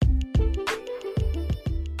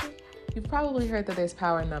You've probably heard that there's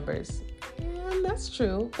power in numbers. And that's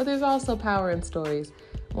true, but there's also power in stories.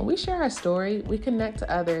 When we share our story, we connect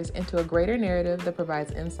to others into a greater narrative that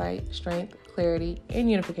provides insight, strength, clarity, and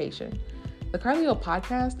unification. The Carleo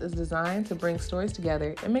podcast is designed to bring stories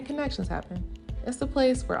together and make connections happen. It's the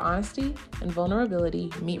place where honesty and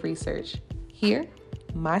vulnerability meet research. Here,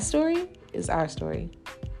 my story is our story.